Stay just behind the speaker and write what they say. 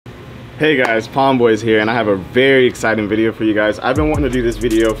Hey guys, PondBoy here, and I have a very exciting video for you guys. I've been wanting to do this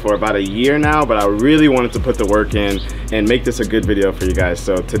video for about a year now, but I really wanted to put the work in and make this a good video for you guys.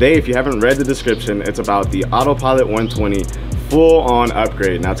 So today, if you haven't read the description, it's about the AutoPilot 120 full-on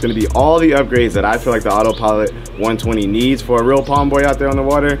upgrade. Now it's going to be all the upgrades that I feel like the AutoPilot 120 needs for a real PondBoy out there on the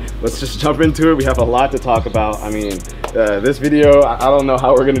water. Let's just jump into it. We have a lot to talk about. I mean, this video, I don't know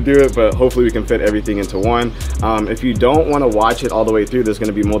how we're going to do it, but hopefully we can fit everything into one. If you don't want to watch it all the way through, there's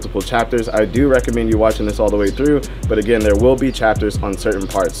going to be multiple chapters. I do recommend you watching this all the way through, but again, there will be chapters on certain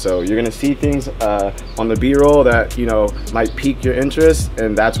parts. So you're going to see things on the B-roll that, you know, might pique your interest,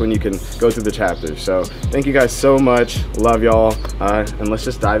 and that's when you can go through the chapters. So thank you guys so much. Love y'all. And let's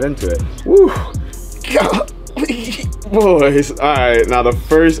just dive into it. Woo! Golly, boys. All right, now the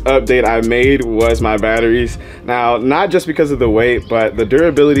first update I made was my batteries. Now, not just because of the weight, but the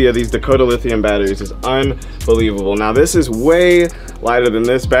durability of these Dakota lithium batteries is unbelievable. Now, this is way lighter than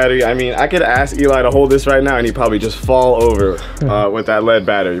this battery. I mean, I could ask Eli to hold this right now and he'd probably just fall over with that lead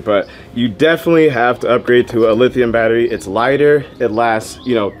battery, but you definitely have to upgrade to a lithium battery. It's lighter, it lasts,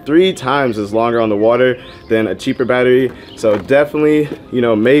 you know, 3 times as longer on the water than a cheaper battery. So definitely, you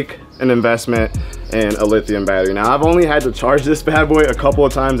know, make an investment in a lithium battery. Now, I've only had to charge this bad boy a couple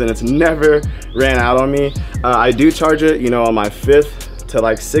of times and it's never ran out on me. I do charge it, you know, on my 5th to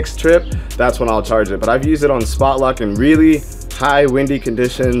like 6th trip. That's when I'll charge it, but I've used it on spot lock in really high windy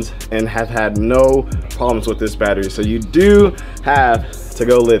conditions and have had no problems with this battery. So you do have to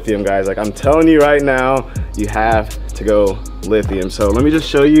go lithium, guys. Like, I'm telling you right now, you have to go lithium. So let me just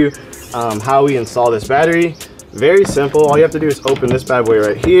show you how we install this battery. Very simple. All you have to do is open this bad boy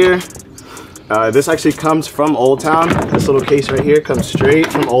right here. This actually comes from OldTwon. This little case right here comes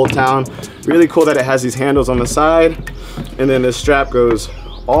straight from OldTwon. Really cool that it has these handles on the side, and then this strap goes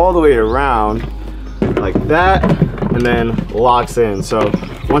all the way around like that and then locks in. So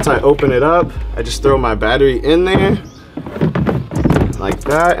once I open it up, I just throw my battery in there like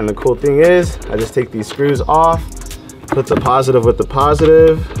that, and the cool thing is I just take these screws off, put the positive with the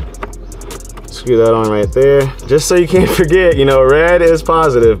positive, screw that on right there, just so you can't forget, you know, red is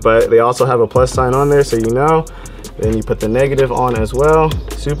positive, but they also have a plus sign on there, so you know. Then you put the negative on as well.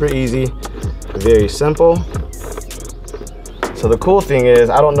 Super easy, very simple. So the cool thing is,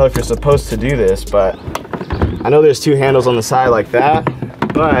 I don't know if you're supposed to do this, but I know there's 2 handles on the side like that,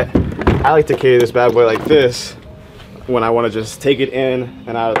 but I like to carry this bad boy like this when I want to just take it in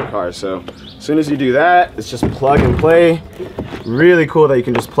and out of the car. So as soon as you do that, it's just plug and play. Really cool that you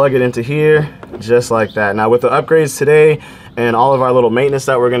can just plug it into here just like that. Now with the upgrades today and all of our little maintenance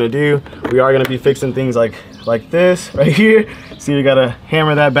that we're going to do, we are going to be fixing things like this right here. So you got to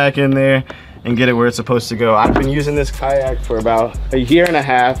hammer that back in there and get it where it's supposed to go. I've been using this kayak for about a year and a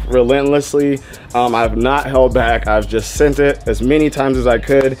half relentlessly. I've not held back. I've just sent it as many times as I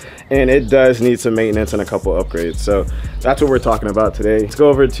could, and it does need some maintenance and a couple upgrades. So that's what we're talking about today. Let's go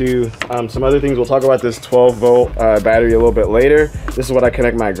over to some other things. We'll talk about this 12-volt battery a little bit later. This is what I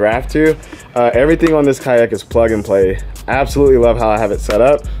connect my graph to. Everything on this kayak is plug and play. Absolutely love how I have it set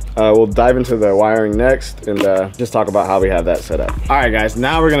up. We'll dive into the wiring next and just talk about how we have that set up. All right, guys,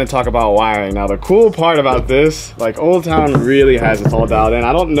 now we're gonna talk about wiring. Now, the cool part about this, like, OldTwon really has it all dialed in.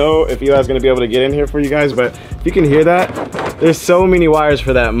 I don't know if Eli's gonna be able to get in here for you guys, but if you can hear that, there's so many wires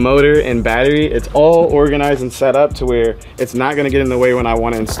for that motor and battery. It's all organized and set up to where it's not gonna get in the way when I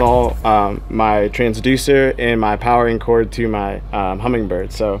wanna install my transducer and my powering cord to my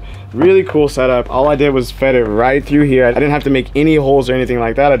Humminbird. So really cool setup. All I did was fed it right through here. I didn't have to make any holes or anything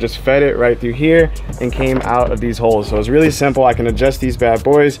like that. I just fed it right through here and came out of these holes. So it's really simple. I can adjust these bad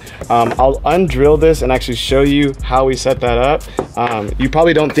boys. I'll undrill this and actually show you how we set that up. You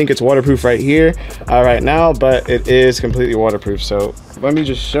probably don't think it's waterproof right here right now, but it is completely waterproof. So let me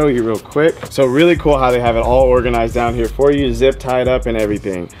just show you real quick. So really cool how they have it all organized down here for you, zip tied up and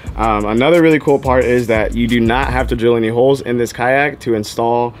everything. Another really cool part is that you do not have to drill any holes in this kayak to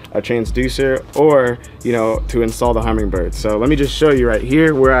install a transducer or, you know, to install the Humminbird. So let me just show you right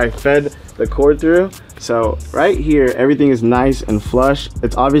here where I fed the cord through. So right here, everything is nice and flush.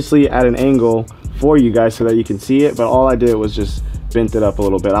 It's obviously at an angle for you guys so that you can see it, but all I did was just bent it up a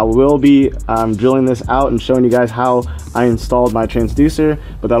little bit. I will be drilling this out and showing you guys how I installed my transducer,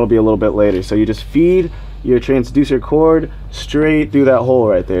 but that'll be a little bit later. So you just feed your transducer cord straight through that hole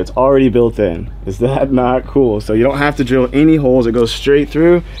right there. It's already built in. Is that not cool? So you don't have to drill any holes. It goes straight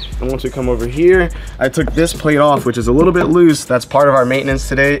through. And once we come over here, I took this plate off, which is a little bit loose. That's part of our maintenance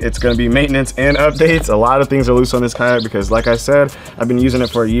today. It's going to be maintenance and updates. A lot of things are loose on this kayak because, like I said, I've been using it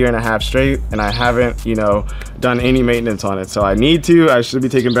for a year and a half straight, and I haven't, you know, done any maintenance on it. So I need to. I should be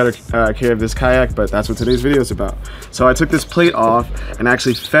taking better care of this kayak, but that's what today's video is about. So I took this plate off and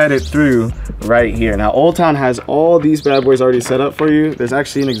actually fed it through right here. Now OldTwon has all these bad boys already set up for you. There's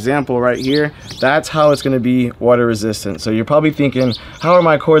actually an example right here. That's how it's going to be water resistant. So you're probably thinking, how are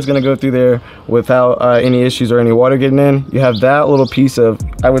my cords going to go through there without any issues or any water getting in? You have that little piece of,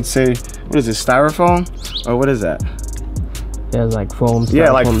 I would say, what is this, styrofoam, or what is that? Yeah, it's like foam.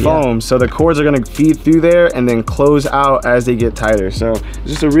 Yeah, like foam. Yeah. So the cords are gonna feed through there and then close out as they get tighter. So it's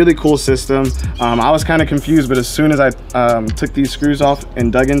just a really cool system. I was kind of confused, but as soon as I took these screws off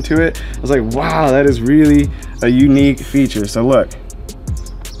and dug into it, I was like, wow, that is really a unique feature. So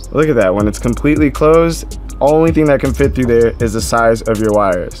look at that. When it's completely closed, only thing that can fit through there is the size of your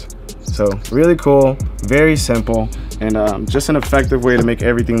wires. So really cool, very simple, and just an effective way to make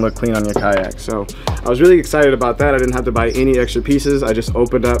everything look clean on your kayak. So I was really excited about that. I didn't have to buy any extra pieces. I just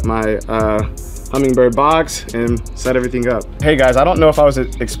opened up my Humminbird box and set everything up. Hey guys, I don't know if I was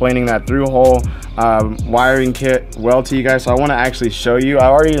explaining that Thru-Hull wiring kit well to you guys, so I want to actually show you. I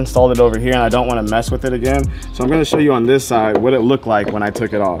already installed it over here and I don't want to mess with it again. So I'm going to show you on this side what it looked like when I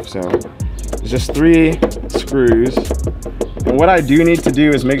took it off. So it's just 3 screws. And what I do need to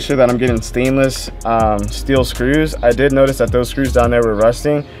do is make sure that I'm getting stainless steel screws. I did notice that those screws down there were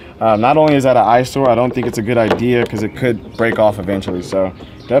rusting. Not only is that an eyesore, I don't think it's a good idea because it could break off eventually. So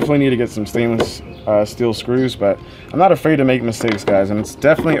definitely need to get some stainless steel screws, but I'm not afraid to make mistakes, guys. And it's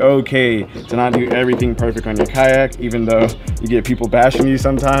definitely okay to not do everything perfect on your kayak, even though you get people bashing you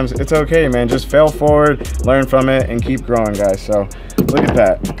sometimes. It's okay, man. Just fail forward, learn from it, and keep growing, guys. So look at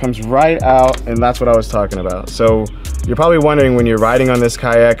that. It comes right out, and that's what I was talking about. So you're probably wondering when you're riding on this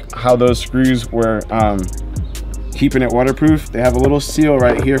kayak how those screws were keeping it waterproof. They have a little seal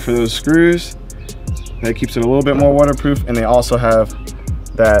right here for those screws that keeps it a little bit more waterproof, and they also have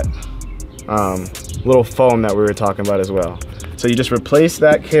that little foam that we were talking about as well. So you just replace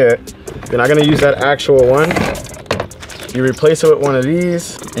that kit. You're not going to use that actual one. You replace it with one of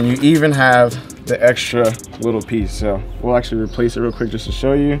these, and you even have the extra little piece. So we'll actually replace it real quick just to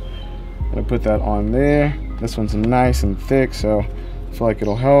show you. I'm gonna put that on there. This one's nice and thick, so I feel like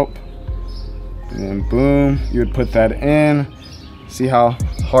it'll help. And then boom, you would put that in. See how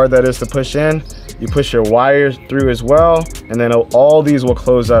hard that is to push in? You push your wires through as well, and then all these will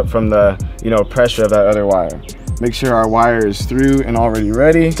close up from the, you know, pressure of that other wire. Make sure our wire is through and already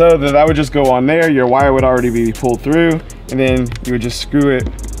ready. So that would just go on there. Your wire would already be pulled through, and then you would just screw it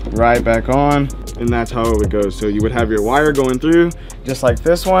right back on, and that's how it would go. So you would have your wire going through just like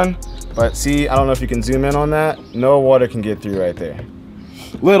this one, but see, I don't know if you can zoom in on that. No water can get through right there.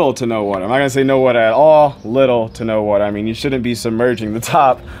 Little to no water. I'm not gonna say no water at all. Little to no water. I mean, you shouldn't be submerging the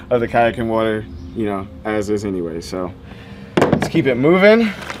top of the kayak in water, you know, as is anyway. So let's keep it moving.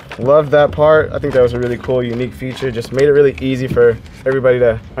 Love that part. I think that was a really cool, unique feature. Just made it really easy for everybody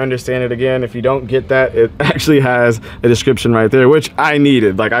to understand it. Again, if you don't get that, it actually has a description right there, which I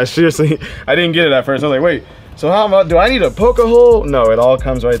needed. Like, I seriously, I didn't get it at first. I was like, wait, so how about, do I need to poke a hole? No, it all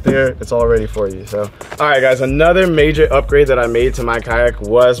comes right there. It's all ready for you. So, all right, guys, another major upgrade that I made to my kayak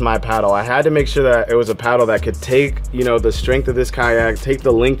was my paddle. I had to make sure that it was a paddle that could take, you know, the strength of this kayak, take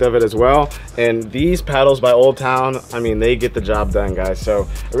the length of it as well. And these paddles by OldTwon, I mean, they get the job done, guys. So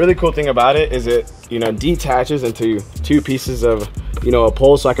a really cool thing about it is it, you know, detaches into 2 pieces of, you know, a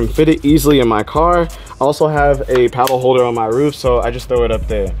pole, so I can fit it easily in my car. I also have a paddle holder on my roof, so I just throw it up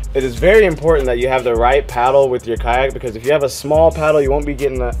there. It is very important that you have the right paddle with your kayak, because if you have a small paddle, you won't be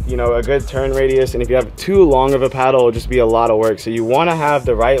getting a, you know, a good turn radius, and if you have too long of a paddle, it'll just be a lot of work. So you want to have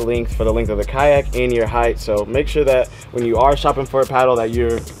the right length for the length of the kayak and your height. So make sure that when you are shopping for a paddle that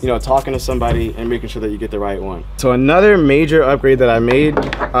you're, you know, talking to somebody and making sure that you get the right one. So another major upgrade that I made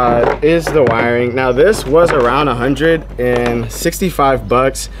is the wiring. Now this was around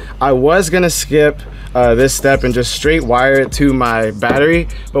 $165. I was gonna skip this step and just straight wire it to my battery,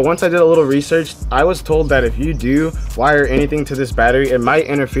 but once I did a little research, I was told that if you do wire anything to this battery, it might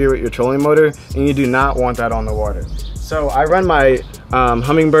interfere with your trolling motor, and you do not want that on the water. So I run my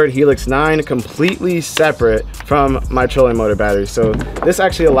Humminbird HELIX 9 completely separate from my trolling motor battery. So this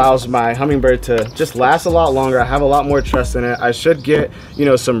actually allows my Humminbird to just last a lot longer. I have a lot more trust in it. I should get, you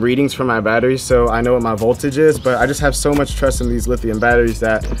know, some readings from my batteries so I know what my voltage is, but I just have so much trust in these lithium batteries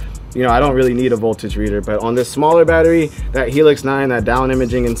that you know, I don't really need a voltage reader. But on this smaller battery, that Helix 9, that down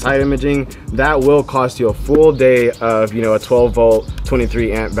imaging and side imaging, that will cost you a full day of, you know, a 12 volt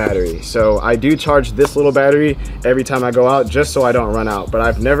 23 amp battery. So I do charge this little battery every time I go out, just so I don't run out. But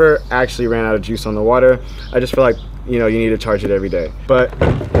I've never actually ran out of juice on the water. I just feel like, you know, you need to charge it every day. But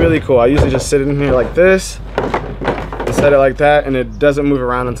really cool. I usually just sit in here like this, set it like that, and it doesn't move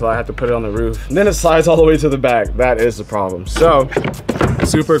around until I have to put it on the roof, and then it slides all the way to the back. That is the problem. So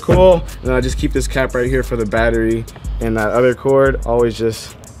super cool. And then I just keep this cap right here for the battery, and that other cord, always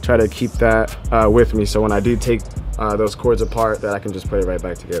just try to keep that with me, so when I do take those cords apart, that I can just put it right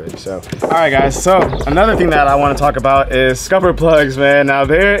back together. So all right guys, so another thing that I want to talk about is scupper plugs, man. Now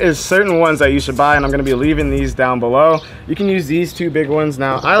there is certain ones that you should buy, and I'm going to be leaving these down below. You can use these two big ones.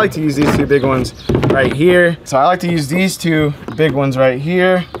 Now I like to use these two big ones right here. So I like to use these two big ones right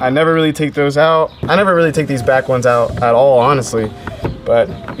here. I never really take those out. I never really take these back ones out at all, honestly.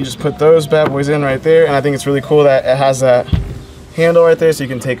 But you just put those bad boys in right there, and I think it's really cool that it has that handle right there so you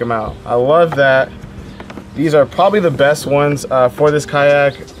can take them out. I love that. These are probably the best ones for this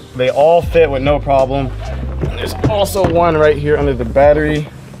kayak. They all fit with no problem. And there's also one right here under the battery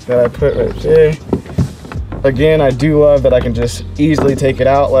that I put right there. Again, I do love that I can just easily take it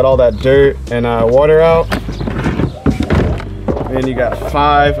out, let all that dirt and water out. And then you got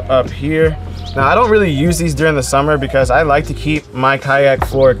 5 up here. Now I don't really use these during the summer because I like to keep my kayak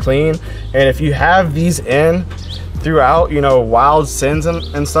floor clean. And if you have these in throughout, you know, wild sins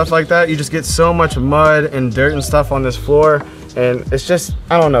and stuff like that, you just get so much mud and dirt and stuff on this floor, and it's just,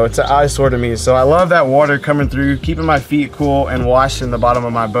 I don't know, it's an eyesore to me. So I love that water coming through, keeping my feet cool and washing the bottom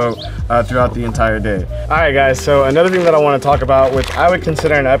of my boat throughout the entire day. All right guys, so another thing that I want to talk about, which I would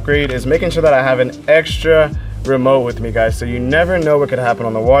consider an upgrade, is making sure that I have an extra remote with me, guys. So you never know what could happen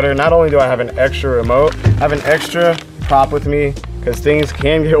on the water. Not only do I have an extra remote, I have an extra prop with me, because things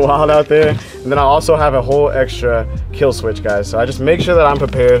can get wild out there. And then I also have a whole extra kill switch, guys. So I just make sure that I'm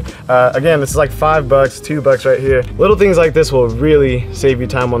prepared. Again, this is like $5, $2 right here. Little things like this will really save you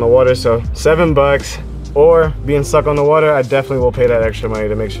time on the water. So $7, or being stuck on the water, I definitely will pay that extra money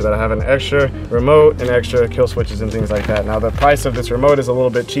to make sure that I have an extra remote and extra kill switches and things like that. Now the price of this remote is a little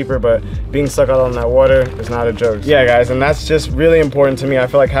bit cheaper, but being stuck out on that water is not a joke. Yeah guys, and that's just really important to me. I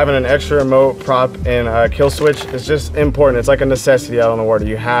feel like having an extra remote, prop, and kill switch is just important. It's like a necessity out on the water.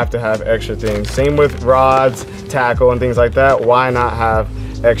 You have to have extra things. Same with rods, tackle, and things like that. Why not have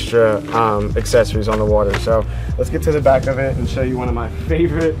extra accessories on the water? So let's get to the back of it and show you one of my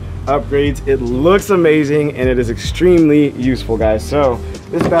favorite upgrades. It looks amazing and it is extremely useful, guys. So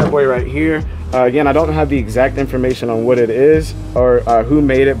this bad boy right here, again, I don't have the exact information on what it is or who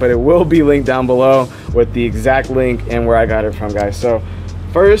made it, but it will be linked down below with the exact link and where I got it from, guys. So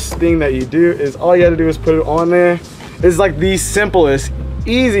first thing that you do is, all you have to do is put it on there. It's like the simplest,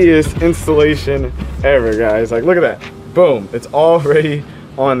 easiest installation ever, guys. Like, look at that. Boom, it's already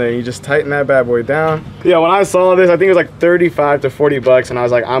on there. You just tighten that bad boy down. Yeah, when I saw this, I think it was like $35 to $40, and I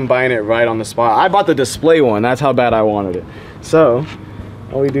was like, I'm buying it right on the spot. I bought the display one. That's how bad I wanted it. So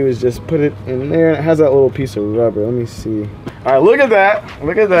all we do is just put it in there, and it has that little piece of rubber. Let me see. All right, look at that.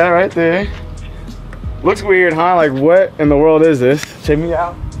 Look at that right there. Looks weird, huh? Like, what in the world is this? Check me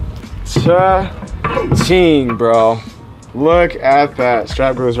out. Cha-ching, bro. Look at that.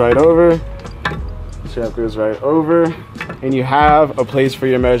 Strap goes right over. Strap goes right over, and you have a place for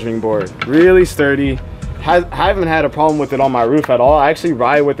your measuring board. Really sturdy. Haven't had a problem with it on my roof at all. I actually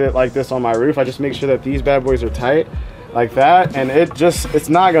ride with it like this on my roof. I just make sure that these bad boys are tight like that, and it's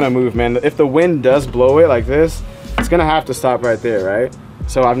not gonna move, man. If the wind does blow it like this, it's gonna have to stop right there, right?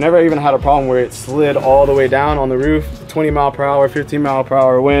 So I've never even had a problem where it slid all the way down on the roof. 20 mile per hour, 15 mile per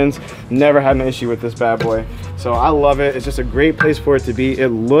hour winds. Never had an issue with this bad boy. So I love it. It's just a great place for it to be. It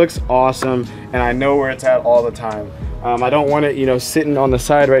looks awesome, and I know where it's at all the time. I don't want it, you know, sitting on the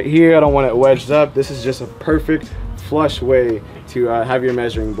side right here. I don't want it wedged up. This is just a perfect flush way to have your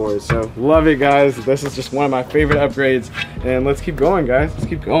measuring board. So love it, guys. This is just one of my favorite upgrades, and let's keep going, guys. Let's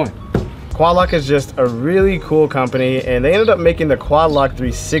keep going. QuadLock is just a really cool company, and they ended up making the QuadLock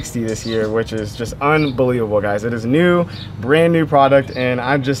 360 this year, which is just unbelievable, guys. It is new, brand new product, and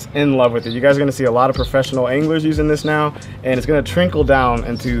I'm just in love with it. You guys are gonna see a lot of professional anglers using this now, and it's gonna trickle down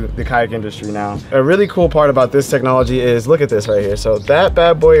into the kayak industry now. A really cool part about this technology is, look at this right here. So that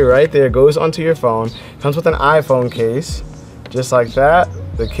bad boy right there goes onto your phone, comes with an iPhone case, just like that.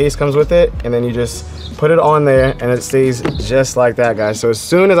 The case comes with it, and then you just put it on there, and it stays just like that, guys. So as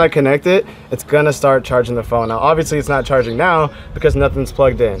soon as I connect it, it's gonna start charging the phone. Now obviously it's not charging now because nothing's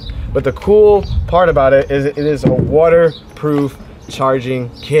plugged in, but the cool part about it is it is a waterproof charging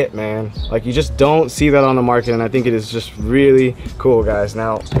kit, man. Like, you just don't see that on the market, and I think it is just really cool, guys.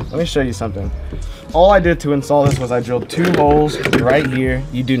 Now let me show you something. All I did to install this was I drilled 2 holes right here.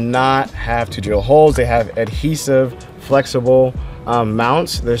 You do not have to drill holes. They have adhesive, flexible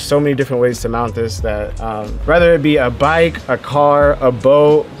mounts. There's so many different ways to mount this that whether it be a bike, a car, a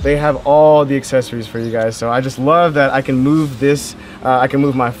boat, they have all the accessories for you guys. So I just love that I can move this. I can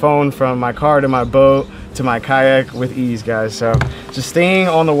move my phone from my car to my boat to my kayak with ease, guys. So just staying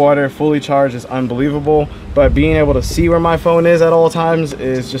on the water fully charged is unbelievable, but being able to see where my phone is at all times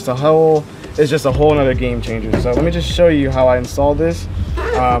is just a whole nother game changer. So let me just show you how I installed this.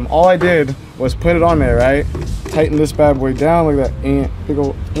 All I did was put it on there, right? Tighten this bad boy down. Look at that ant, big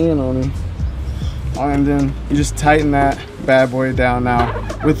old ant on me. And then you just tighten that bad boy down. Now,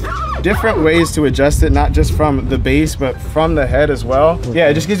 with different ways to adjust it, not just from the base, but from the head as well. Yeah,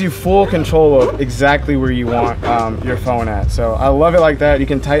 it just gives you full control of exactly where you want your phone at. So I love it like that. You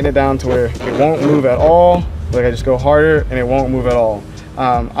can tighten it down to where it won't move at all. Like, I just go harder and it won't move at all.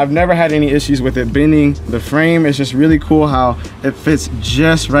 I've never had any issues with it bending the frame. It's just really cool how it fits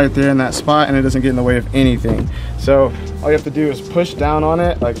just right there in that spot, and it doesn't get in the way of anything. So all you have to do is push down on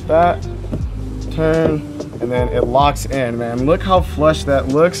it like that, turn, and then it locks in, man. Look how flush that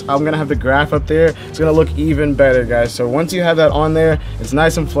looks. I'm gonna have the graph up there. It's gonna look even better, guys. So once you have that on there, it's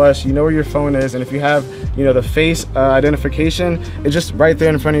nice and flush. You know where your phone is, and if you have, you know, the face identification, it's just right there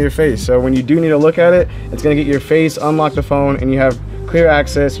in front of your face. So when you do need to look at it, it's gonna get your face, unlock the phone, and you have clear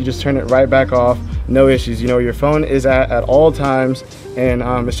access. You just turn it right back off, no issues. You know where your phone is at all times, and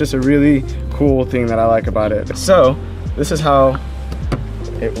it's just a really cool thing that I like about it. So this is how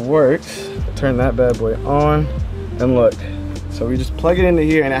it works. Turn that bad boy on, and look. So we just plug it into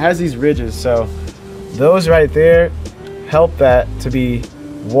here, and it has these ridges. So those right there help that to be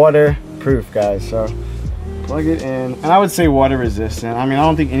waterproof, guys. So plug it in, and I would say water resistant. I mean, I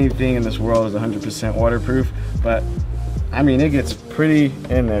don't think anything in this world is 100% waterproof, but I mean, it gets pretty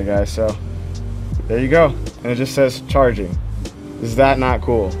in there, guys. So there you go, and it just says charging. Is that not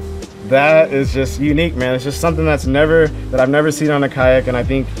cool? That is just unique, man. It's just something that I've never seen on a kayak, and I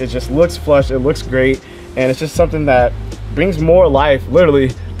think it just looks flush, it looks great, and it's just something that brings more life,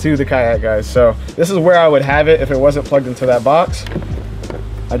 literally, to the kayak, guys. So this is where I would have it if it wasn't plugged into that box.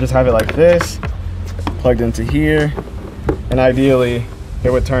 I just have it like this, plugged into here, and ideally it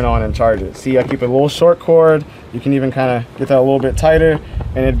would turn on and charge it. See, I keep a little short cord. You can even kind of get that a little bit tighter,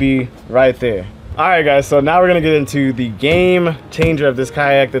 and it'd be right there. All right, guys, so now we're gonna get into the game changer of this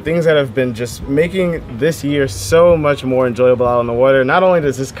kayak, the things that have been just making this year so much more enjoyable out on the water. Not only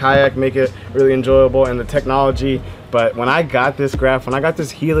does this kayak make it really enjoyable and the technology, but when I got this graph, when I got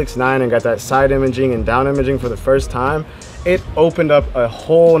this HELIX 9 and got that side imaging and down imaging for the first time, it opened up a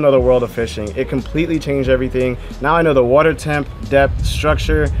whole nother world of fishing. It completely changed everything. Now I know the water temp, depth,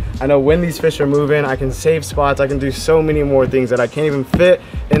 structure. I know when these fish are moving. I can save spots. I can do so many more things that I can't even fit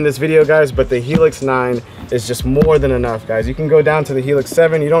in this video, guys, but the HELIX 9 is just more than enough, guys. You can go down to the HELIX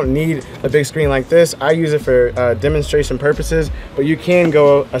 7. You don't need a big screen like this. I use it for demonstration purposes, but you can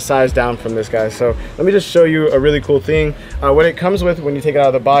go a size down from this, guys. So let me just show you a really cool thing. What it comes with when you take it out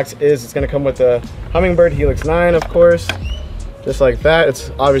of the box is it's gonna come with the Humminbird HELIX 9, of course. Just like that. It's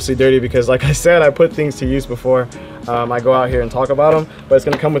obviously dirty because, like I said, I put things to use before I go out here and talk about them, but it's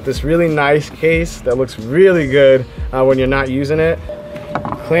going to come with this really nice case that looks really good when you're not using it.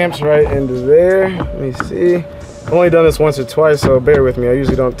 Clamps right into there. Let me see. I've only done this once or twice, so bear with me. I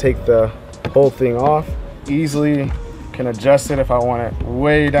usually don't take the whole thing off. Easily can adjust it if I want it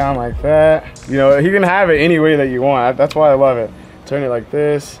way down like that. You know, you can have it any way that you want. That's why I love it. Turn it like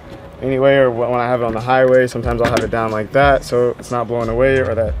this. Anyway, or when I have it on the highway, sometimes I'll have it down like that so it's not blowing away,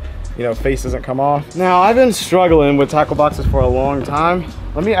 or that, you know, face doesn't come off. Now, I've been struggling with tackle boxes for a long time.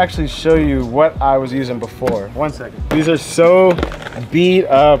 Let me actually show you what I was using before. 1 second. These are so beat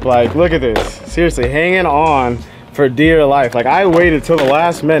up. Like, look at this. Seriously, hanging on for dear life. Like, I waited till the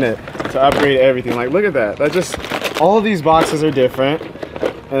last minute to upgrade everything. Like, look at that. That just, all of these boxes are different,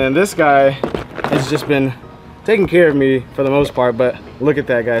 and then this guy has just been taking care of me for the most part. But look at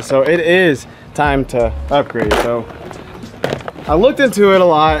that, guys. So it is time to upgrade. So I looked into it a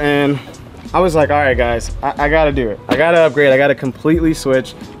lot, and I was like, all right, guys, I gotta do it. I gotta upgrade. I gotta completely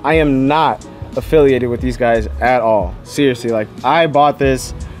switch. I am not affiliated with these guys at all. Seriously, like, I bought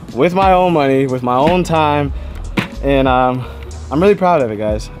this with my own money, with my own time, and I'm really proud of it,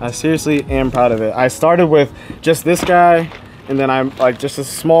 guys. I seriously am proud of it. I started with just this guy, and then I'm like just a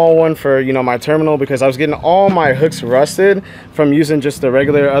small one for, you know, my terminal, because I was getting all my hooks rusted from using just the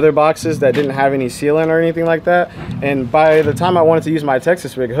regular other boxes that didn't have any sealant or anything like that. And by the time I wanted to use my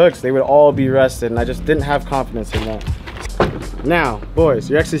Texas rig hooks, they would all be rusted, and I just didn't have confidence in that. Now, boys,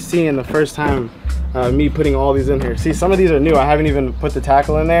 you're actually seeing the first time me putting all these in here. See, some of these are new. I haven't even put the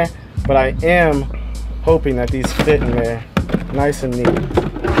tackle in there, but I am hoping that these fit in there nice and neat.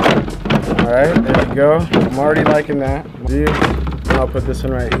 All right, there we go. I'm already liking that. I'll put this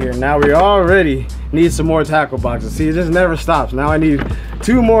one right here. Now we already need some more tackle boxes. See, it just never stops. Now I need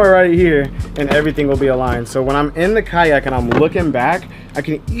 2 more right here and everything will be aligned. So when I'm in the kayak and I'm looking back, I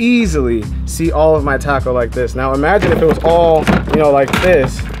can easily see all of my tackle like this. Now imagine if it was all, you know, like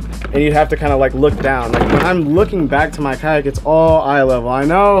this, and you'd have to kind of like look down. Like when I'm looking back to my kayak, it's all eye level. I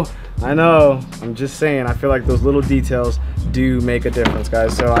know, I'm just saying, I feel like those little details do make a difference,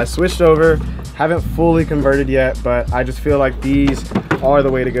 guys. So I switched over, haven't fully converted yet, but I just feel like these are the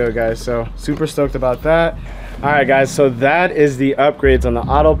way to go, guys. So super stoked about that. All right, guys, so that is the upgrades on the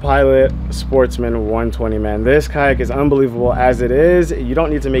AutoPilot Sportsman 120, man. This kayak is unbelievable as it is. You don't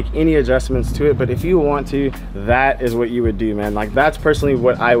need to make any adjustments to it, but if you want to, that is what you would do, man. Like, that's personally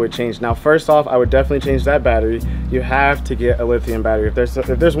what I would change. Now, first off, I would definitely change that battery. You have to get a lithium battery. If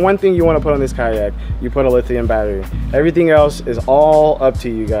there's one thing you want to put on this kayak, you put a lithium battery. Everything else is all up to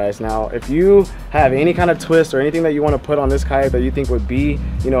you guys. Now, if you have any kind of twist or anything that you want to put on this kayak that you think would be,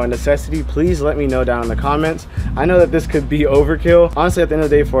 you know, a necessity, please let me know down in the comments. I know that this could be overkill. Honestly, at the end of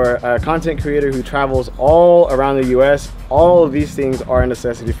the day, for a content creator who travels all around the US, all of these things are a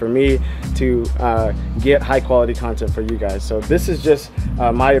necessity for me to get high quality content for you guys. So this is just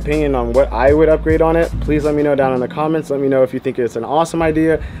my opinion on what I would upgrade on it. Please let me know down in the comments. Let me know if you think it's an awesome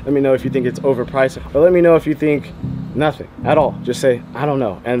idea. Let me know if you think it's overpriced, or let me know if you think nothing at all. Just say, I don't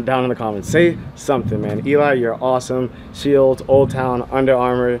know, and down in the comments, say something, man. Eli, you're awesome. SCHEELS, OldTwon, Under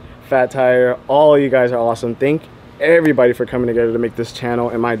Armour, Fat Tire, all of you guys are awesome. Thank everybody for coming together to make this channel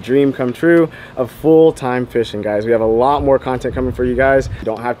and my dream come true of full-time fishing, guys. We have a lot more content coming for you guys. You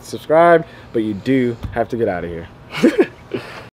don't have to subscribe, but you do have to get out of here.